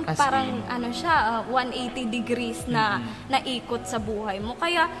pagbabago yun. Parang 180 degrees na naikot sa buhay mo.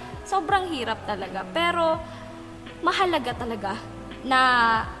 Kaya sobrang hirap talaga. Pero mahalaga talaga na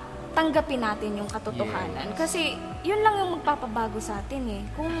tanggapin natin yung katotohanan. Kasi yun lang yung magpapabago sa atin eh.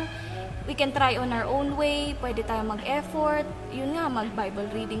 Kung we can try on our own way, pwede tayo mag-effort, yun nga,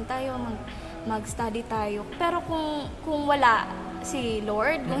 mag-Bible reading tayo, mag-study tayo. Pero kung wala si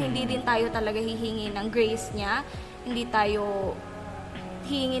Lord, kung hindi din tayo talaga hihingi ng grace niya, hindi tayo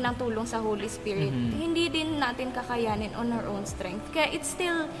hihingi ng tulong sa Holy Spirit, hindi din natin kakayanin on our own strength. Kaya it's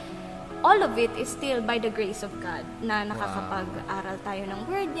still, all of it is still by the grace of God na nakakapag-aral tayo ng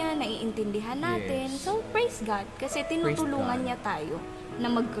word niya, naiintindihan natin. So, praise God kasi tinutulungan niya tayo na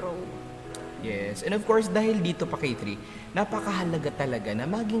mag-grow. Yes. And of course, dahil dito pa K3, napakahalaga talaga na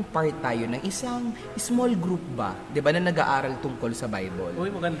maging part tayo ng isang small group ba, 'di ba, na nag-aaral tungkol sa Bible.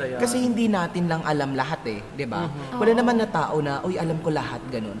 Uy, maganda yan. Kasi hindi natin lang alam lahat 'di ba? Wala naman na tao na, uy, alam ko lahat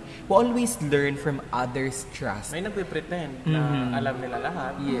ganun. We always learn from others' trust. May nagpe-pretend na alam nila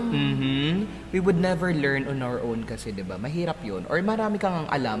lahat. We would never learn on our own kasi 'di ba? Mahirap 'yun. Or marami kang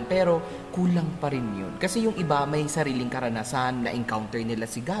alam pero kulang pa rin 'yun. Kasi yung iba may sariling karanasan, na encounter nila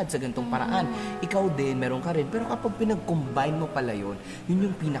si God sa ganitong paraan. Ikaw din, meron ka rin. Pero kapag pinag-combine mo pala yun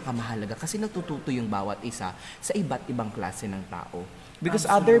yung pinakamahalaga. Kasi natututo yung bawat isa sa iba't ibang klase ng tao. Because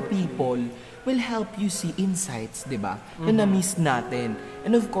other people will help you see insights, di ba? Na na-miss natin.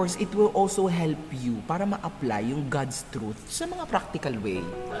 And of course, it will also help you para ma-apply yung God's truth sa mga practical way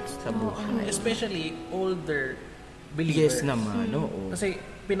sa buhay. Especially older believers. Yes naman, oo. Kasi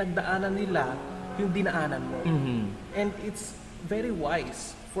pinagdaanan nila yung dinaanan mo. And it's very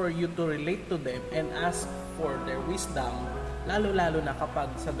wise for you to relate to them and ask for their wisdom, lalo-lalo na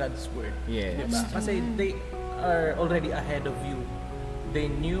kapag sa God's Word. Yes. Diba? Kasi they are already ahead of you. They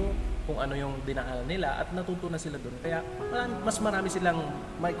knew kung ano yung dinaanan nila at natuto na sila doon. Kaya mas marami silang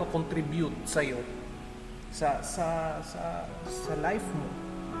may contribute sa'yo sa life mo.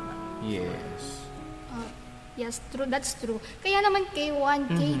 Yes. Yes, true. That's true. Kaya naman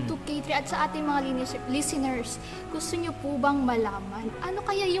K1, K2, K3 at sa ating mga listeners, gusto nyo po bang malaman ano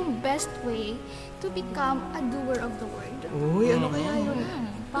kaya yung best way to become a doer of the word? Uy, ano kaya yun?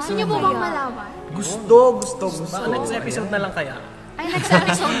 Gusto nyo po bang malaman? Gusto. Baka next episode na lang kaya. Ay, next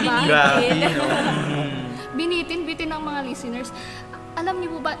episode ba? Grabe, no? Binitin ng mga listeners. Alam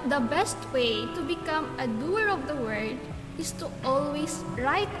niyo po ba, the best way to become a doer of the word is to always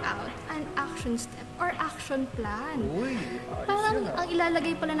write out an action step or action plan. Uy, Parang ang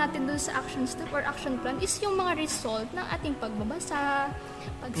ilalagay pala natin dun sa action step or action plan is yung mga result ng ating pagbabasa,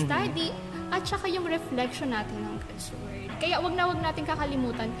 pag-study, at saka yung reflection natin ng God's Word. Kaya wag natin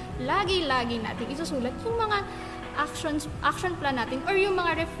kakalimutan, lagi-lagi natin isusulat yung mga action plan natin or yung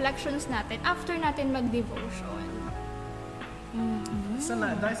mga reflections natin after natin mag-devotion.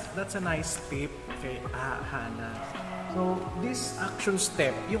 That's a nice tip kay Hannah. So, this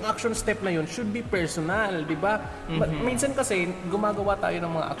yung action step na yun should be personal, di ba? Minsan kasi, gumagawa tayo ng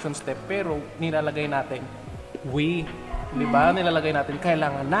mga action step pero nilalagay natin, di ba? Nilalagay natin,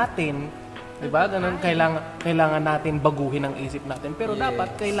 kailangan natin, di ba? Ganun, kailangan natin baguhin ang isip natin. Pero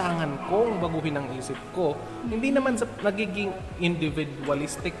dapat, kailangan kong baguhin ang isip ko. Hindi naman nagiging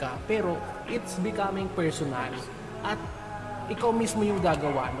individualistic ka, pero it's becoming personal. At ikaw mismo yung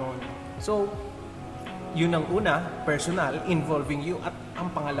gagawa nun. So, Yun ang una, personal, involving you. At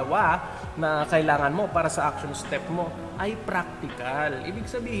ang pangalawa na kailangan mo para sa action step mo ay practical. Ibig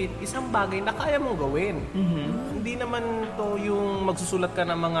sabihin, isang bagay na kaya mong gawin. Hindi naman to yung magsusulat ka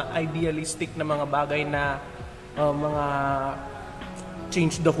ng mga idealistic na mga bagay na mga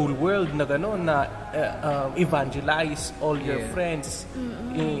change the whole world na gano'n, na evangelize all your friends.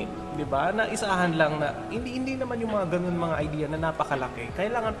 Di ba? Na isahan lang na, hindi naman yung mga gano'n mga idea na napakalaki.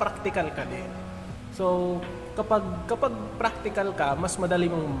 Kailangan practical ka din. So, kapag practical ka, mas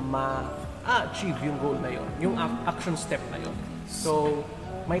madali mong ma-achieve yung goal na yon, yung action step na yon. So,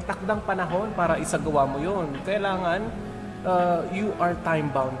 may takdang panahon para isagawa mo yon. Kailangan you are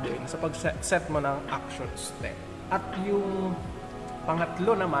time-bound din sa pag-set mo ng action step. At yung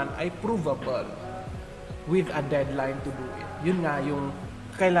pangatlo naman ay provable with a deadline to do it. Yun nga yung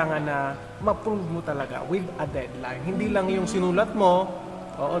kailangan na ma-prove mo talaga with a deadline. Hindi lang yung sinulat mo,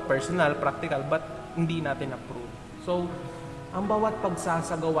 personal, practical, but hindi natin approve. So, ang bawat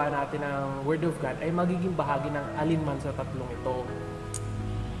pagsasagawa natin ng Word of God ay magiging bahagi ng alinman sa tatlong ito.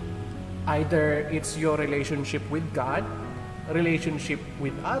 Either it's your relationship with God, relationship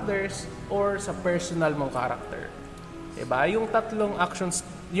with others, or sa personal mong character. Diba? Yung tatlong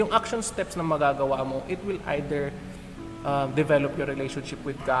yung action steps na magagawa mo, it will either develop your relationship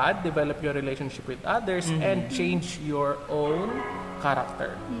with God, develop your relationship with others, and change your own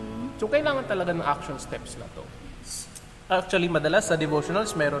character. So, kailangan talaga ng action steps na to. Actually, madalas sa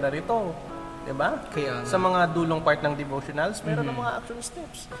devotionals, meron na rito. Diba? Kaya sa mga dulong part ng devotionals, meron na mga action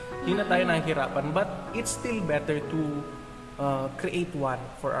steps. Hindi na tayo nahihirapan, but it's still better to create one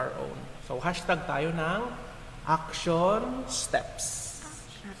for our own. So, hashtag tayo ng action steps.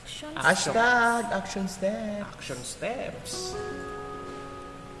 Hashtag action step. Action steps.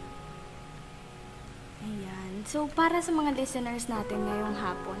 Ayan. So, para sa mga listeners natin ngayong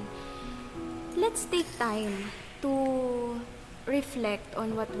hapon, let's take time to reflect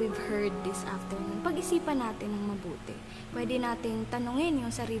on what we've heard this afternoon. Pag-isipan natin ng mabuti. Pwede nating tanungin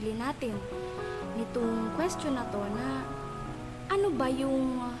yung sarili natin nitong question na to na ano ba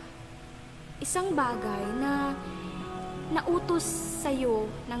yung isang bagay na nautos sa'yo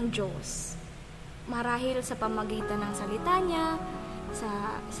ng Diyos. Marahil sa pamagitan ng salita niya,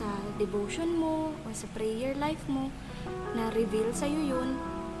 sa devotion mo, o sa prayer life mo, na-reveal sa'yo yun,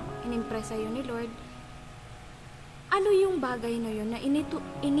 in-impress sa'yo ni Lord. Ano yung bagay na yun na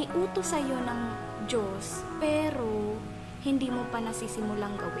iniutos sa'yo ng Diyos, pero hindi mo pa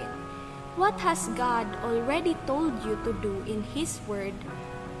nasisimulang gawin? What has God already told you to do in His Word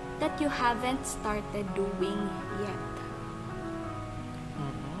that you haven't started doing yet?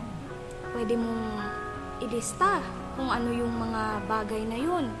 Pwede mong ilista kung ano yung mga bagay na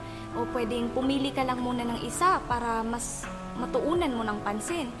yun. O pwedeng pumili ka lang muna ng isa para mas matuunan mo ng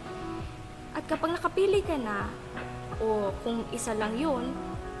pansin. At kapag nakapili ka na, o kung isa lang yun,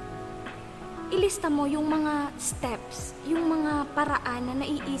 ilista mo yung mga steps, yung mga paraan na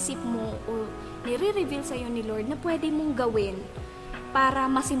naiisip mo o nire-reveal sa'yo ni Lord na pwede mong gawin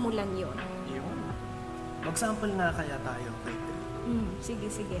para masimulan yun. Yun. Mag-sample na kaya tayo. Sige.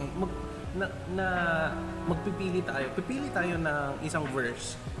 Magpipili tayo. Pipili tayo ng isang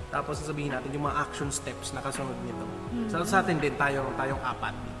verse. Tapos sasabihin natin yung mga action steps na kasunod nito. So, sa atin din tayong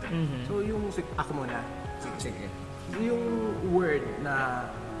apat dito. So, ako muna. Sige. Yung word na,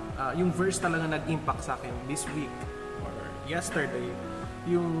 yung verse talaga nag-impact sa akin this week or yesterday,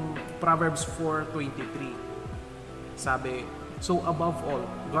 yung Proverbs 4:23. Sabi, so above all,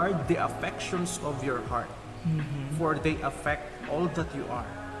 guard the affections of your heart, for they affect all that you are.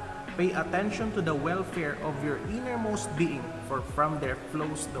 Pay attention to the welfare of your innermost being, for from there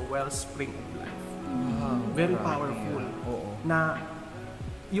flows the wellspring of life. Very powerful. Oo. Na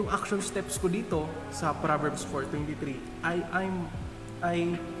yung action steps ko dito sa Proverbs 4:23,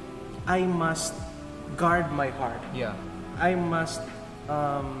 I must guard my heart. Yeah. I must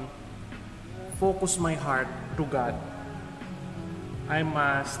focus my heart to God. I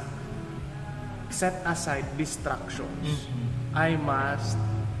must set aside distractions. I must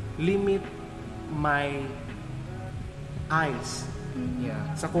limit my eyes Yeah.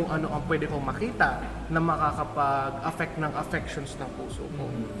 sa kung ano ang pwede kong makita na makakapag-affect ng affections ng puso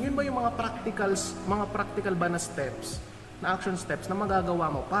ko. Yun ba yung mga practical ba na steps, na action steps na magagawa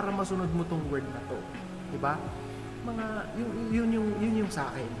mo para masunod mo tong word na to? Diba? Yun yung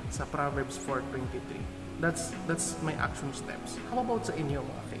sa akin sa Proverbs 4:23. That's my action steps. How about sa inyo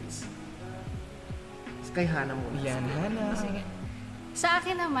mga case? Kay Hannah muna. Yan, Hannah. Sige. Sa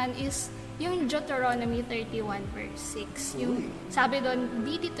akin naman is yung Deuteronomy 31 verse 6. Yung sabi doon,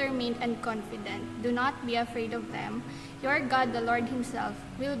 be determined and confident. Do not be afraid of them. Your God, the Lord Himself,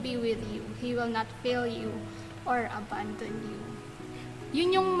 will be with you. He will not fail you or abandon you.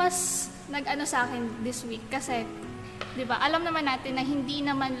 Yun yung mas nag-ano sa akin this week kasi, di ba, alam naman natin na hindi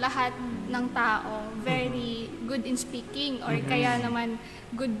naman lahat ng tao very good in speaking or kaya naman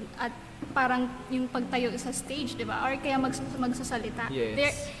good at parang yung pagtayo sa stage, di ba? Or kaya magsasalita.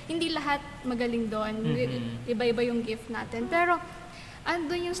 Yes. Hindi lahat magaling doon. Iba-iba yung gift natin. Pero,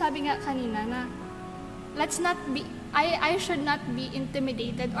 andun yung sabi nga kanina na, let's not be, I should not be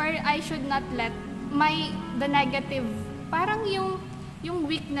intimidated or I should not let the negative, parang yung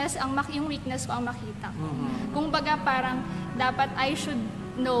weakness ko ang makita ko. Kung baga parang, dapat I should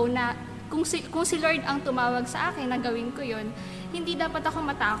know na kung si Lord ang tumawag sa akin na gawin ko yun, hindi dapat ako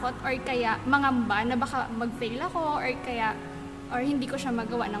matakot or kaya mangamba na baka mag-fail ako or hindi ko siya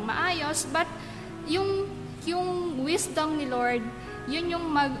magawa ng maayos. But yung wisdom ni Lord, yun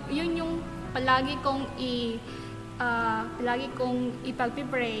yung palagi kong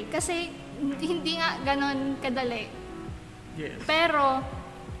ipag-pray kasi hindi nga ganon kadali. Yes. Pero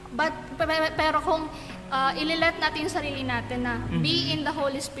kung ililet natin yung sarili natin na be in the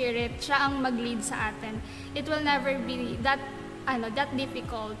Holy Spirit, siya ang mag-lead sa atin, it will never be that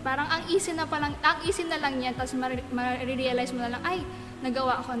difficult. Parang ang easy na lang niya, tapos ma-realize mo na lang, ay,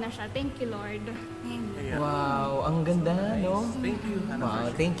 nagawa ko na siya. Thank you, Lord. Ayan. Wow, ang ganda, no? Thank you, Hannah.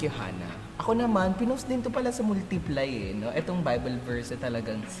 Wow, thank you, Hannah. Ako naman, pinost din to pala sa Multiply no? Itong Bible verse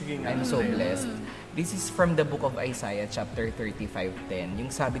talagang Sige nga. I'm so blessed. This is from the book of Isaiah, chapter 35:10. Yung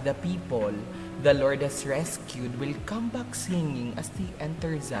sabi, the people the Lord has rescued will come back singing as they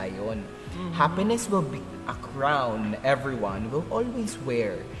enter Zion. Happiness will be a crown everyone will always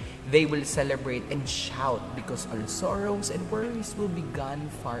wear. They will celebrate and shout because all sorrows and worries will be gone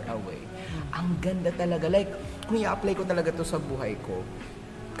far away. Ang ganda talaga. Like, kung i-apply ko talaga to sa buhay ko.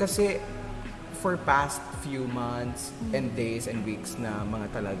 Kasi, for past few months and days and weeks na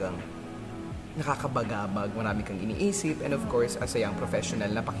mga talagang nakakabagabag, marami kang iniisip, and of course, as a young professional,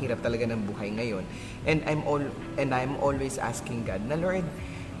 napakahirap talaga ng buhay ngayon. And I'm always asking God, na Lord,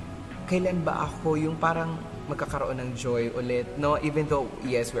 kailan ba ako yung parang magkakaroon ng joy ulit, no? Even though,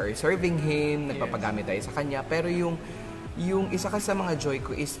 yes, we are serving Him, nagpapagamit tayo sa Kanya, pero yung isa ka sa mga joy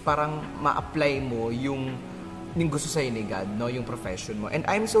ko is parang ma-apply mo yung gusto sa'yo ni God, no? Yung profession mo. And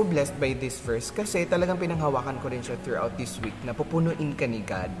I'm so blessed by this verse kasi talagang pinanghawakan ko rin siya throughout this week na pupunuin ka ni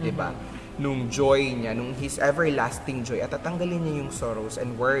God, di ba? Nung joy niya, nung His everlasting joy at tatanggalin niya yung sorrows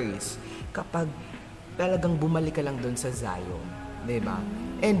and worries kapag talagang bumalik ka lang doon sa Zion, di ba?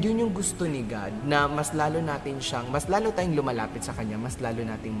 And yun yung gusto ni God na mas lalo tayong lumalapit sa Kanya, mas lalo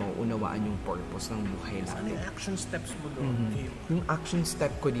nating mauunawaan yung purpose ng buhay Ano natin. yung action steps mo doon? Yung action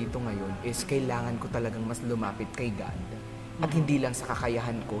step ko dito ngayon is kailangan ko talagang mas lumapit kay God. At hindi lang sa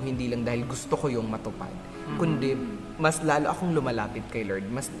kakayahan ko, hindi lang dahil gusto ko yung matupad. Kundi mas lalo akong lumalapit kay Lord,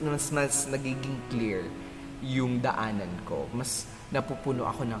 mas nagiging clear yung daanan ko. Mas napupuno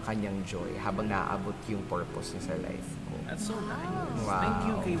ako ng Kanyang joy habang naaabot yung purpose niya sa life ko. That's so nice. Wow. Thank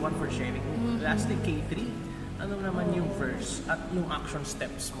you, K1, for sharing. Lastly, K3, ano naman yung verse at yung action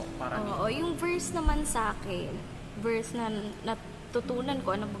steps mo para Oo, yung verse naman sa akin, verse na natutunan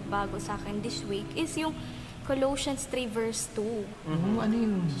ko, na magbago sa akin this week, is yung Colossians 3 verse 2. Ano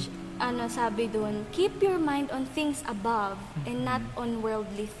yun? Ano sabi doon, keep your mind on things above and not on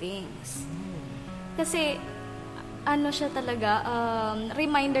worldly things. Kasi, ano siya talaga,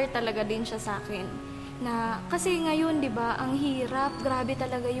 reminder talaga din siya sa akin. Na, kasi ngayon, di ba, ang hirap, grabe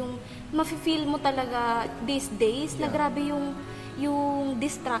talaga yung, mafe-feel mo talaga these days, na grabe yung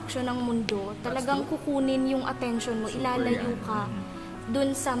distraction ng mundo. Talagang kukunin yung attention mo, ilalayo ka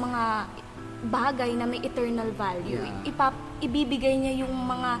dun sa mga bagay na may eternal value. Ibibigay niya yung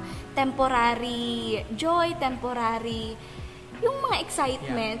mga temporary joy, temporary, yung mga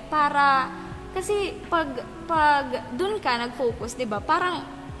excitement, para, kasi pag dun ka nag-focus, di ba, parang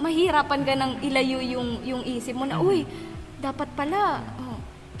mahirapan ka nang ilayo yung isip mo na, uy, dapat pala,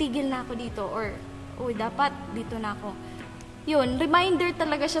 tigil na ako dito, or, uy, dapat dito na ako. Yun, reminder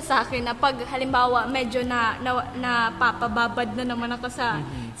talaga siya sa akin na pag halimbawa medyo napapababad na naman ako sa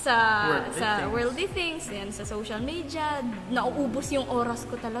worldly things, yan, sa social media, nauubos yung oras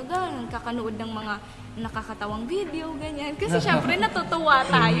ko talaga, kakanood ng mga nakakatawang video, ganyan. Kasi syempre natutuwa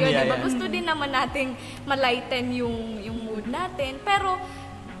tayo, diba? Gusto din naman nating malighten yung mood natin, pero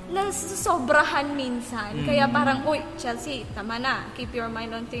nasosobrahan minsan. Kaya parang, uy, Chelsea, tama na. Keep your mind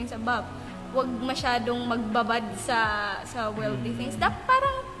on things above. Huwag masyadong magbabad sa worldly things.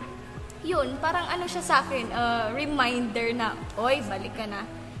 Parang, yun, parang ano siya sa akin, reminder na, oy, balik ka na.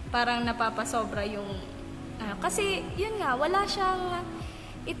 parang napapasobra yung kasi yun nga, wala siyang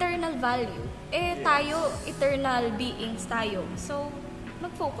eternal value. Tayo, eternal beings tayo. So,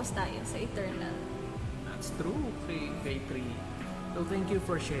 mag-focus tayo sa eternal. That's true, kay Tree. So, thank you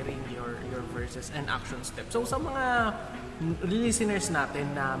for sharing your verses and action steps. So, sa mga listeners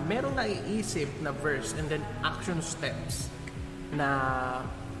natin na merong naiisip na verse and then action steps na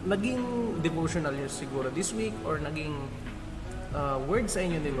naging devotional yun siguro this week or naging word sa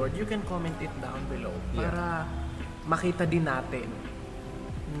inyo ni Lord, you can comment it down below para makita din natin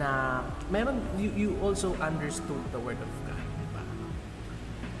na meron, you also understood the Word of God, diba?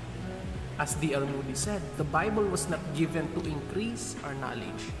 As D.L. Moody said, the Bible was not given to increase our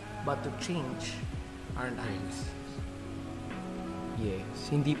knowledge but to change our lives.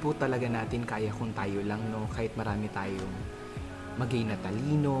 Yes, hindi po talaga natin kaya kung tayo lang, no? Kahit marami tayong maging na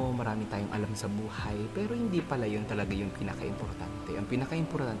talino, marami tayong alam sa buhay, pero hindi pala yun talaga yung pinaka-importante. Ang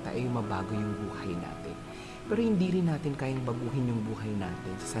pinaka-importante ay yung mabago yung buhay natin. Pero hindi rin natin kayang baguhin yung buhay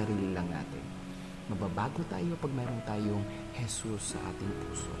natin sa sarili lang natin. Mababago tayo pag mayroon tayong Jesus sa ating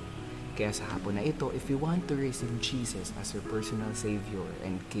puso. Kaya sa hapon na ito, if you want to receive Jesus as your personal Savior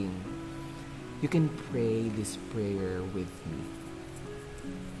and King, you can pray this prayer with me.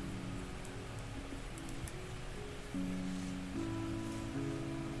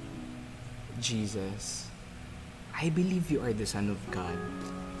 Jesus, I believe you are the Son of God,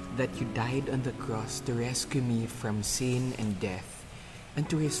 that you died on the cross to rescue me from sin and death, and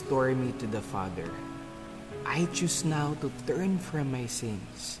to restore me to the Father. I choose now to turn from my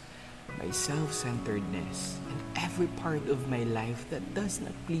sins, my self-centeredness, and every part of my life that does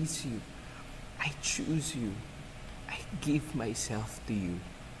not please you. I choose you. I give myself to you.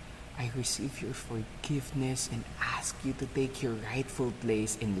 I receive your forgiveness and ask you to take your rightful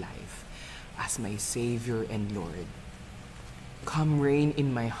place in life as my Savior and Lord. Come reign in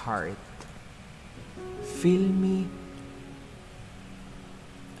my heart. Fill me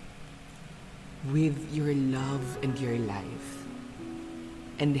with your love and your life.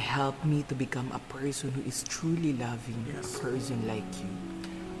 And help me to become a person who is truly loving, a person like you.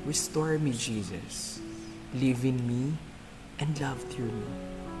 Restore me, Jesus. Live in me and love through me.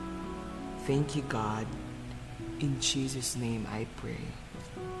 Thank you, God. In Jesus' name I pray.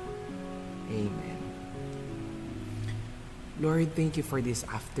 Amen. Lord, thank you for this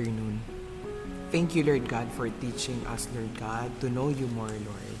afternoon. Thank you, Lord God, for teaching us, Lord God, to know you more,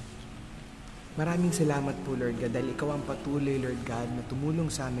 Lord. Maraming salamat po, Lord God, dahil ikaw ang patuloy, Lord God, na tumulong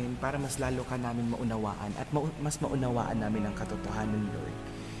sa amin para mas lalo ka namin maunawaan at mas maunawaan namin ang katotohanan, Lord.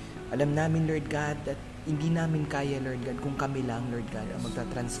 Alam namin, Lord God, that hindi namin kaya, Lord God, kung kami lang, Lord God, ang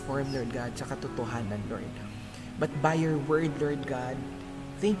magta-transform, Lord God, sa katotohanan, Lord. But by your word, Lord God,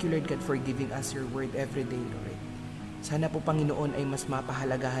 thank you, Lord God, for giving us your word every day, Lord. Sana po, Panginoon, ay mas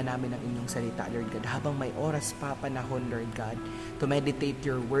mapahalagahan namin ang inyong salita, Lord God, habang may oras pa, panahon, Lord God, to meditate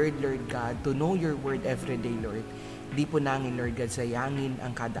your word, Lord God, to know your word every day, Lord. Di po nangin, Lord God, sayangin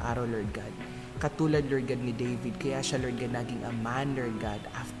ang kada araw, Lord God. Katulad, Lord God, ni David, kaya siya, Lord God, naging a man, Lord God,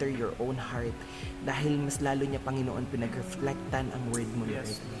 after your own heart, dahil mas lalo niya, Panginoon, pinag-reflectan ang word mo, Lord.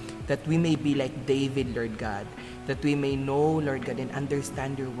 That we may be like David, Lord God. That we may know, Lord God, and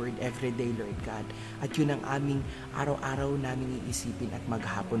understand your word every day, Lord God. At yun ang aming araw-araw naming iisipin at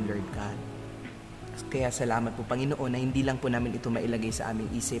maghapon, Lord God. Kaya salamat po, Panginoon, na hindi lang po namin ito mailagay sa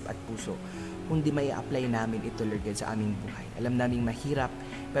aming isip at puso, kundi may apply namin ito, Lord God, sa aming buhay. Alam naming mahirap,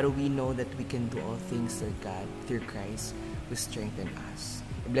 pero we know that we can do all things, Lord God, through Christ who strengthen us.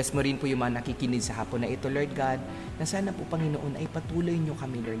 Bless mo rin po yung mga nakikinig sa hapon na ito, Lord God, na sana po, Panginoon, ay patuloy nyo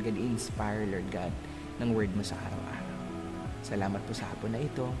kami, Lord God, i-inspire, Lord God, ng word mo sa araw-araw. Salamat po sa hapon na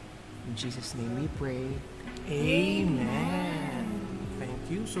ito. In Jesus' name we pray. Amen. Thank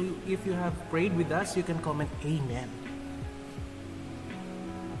you. So if you have prayed with us, you can comment Amen.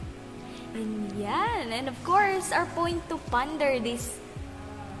 And yan. And of course, our point to ponder this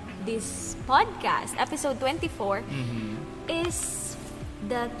podcast, episode 24, is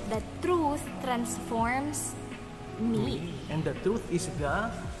that the truth transforms me. And the truth is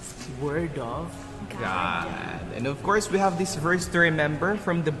the Word of God. And of course, we have this verse to remember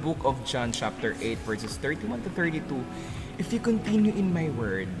from the book of John chapter 8, verses 31 to 32. If you continue in my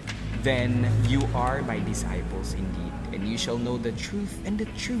word, then you are my disciples indeed, and you shall know the truth, and the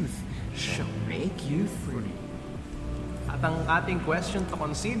truth shall make you free. At ang ating question to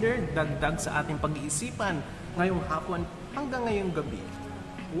consider, dagdag sa ating pag-iisipan ngayong hapon hanggang ngayong gabi.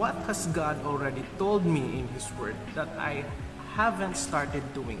 What has God already told me in His Word that I haven't started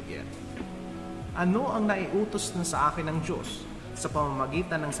doing yet? Ano ang naiutos na sa akin ng Diyos sa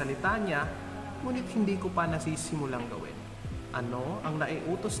pamamagitan ng salita niya, ngunit hindi ko pa nasisimulang gawin? ano ang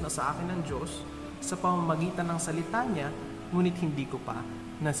naiutos na sa akin ng Diyos sa pamamagitan ng salita niya, ngunit hindi ko pa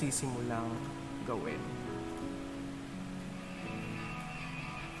nasisimulang gawin.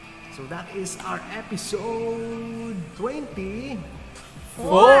 So that is our episode 24.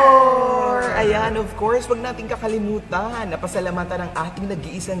 Ayan, of course, wag nating kakalimutan na pasalamatan ang ating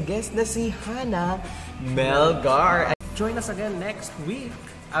nag-iisang guest na si Hannah Melgar. Join us again next week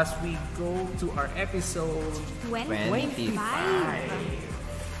as we go to our episode 25.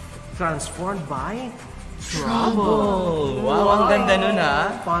 Transformed by Trouble. Wow, ang ganda nun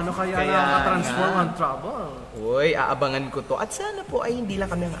ha. Paano kaya Kaya nakaka-transform nga. ang trouble? Uy, aabangan ko to. At sana po ay hindi lang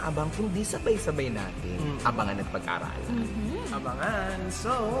kami ang aabang, kundi sabay-sabay natin abangan at pag-aralan. Abangan.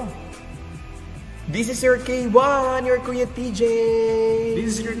 So, This is your K1, your Kuya TJ.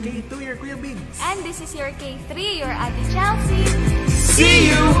 this is your K2, your Kuya Bigs. And this is your K3, your Ate Chelsea.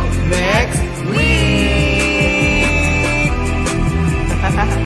 See you next week!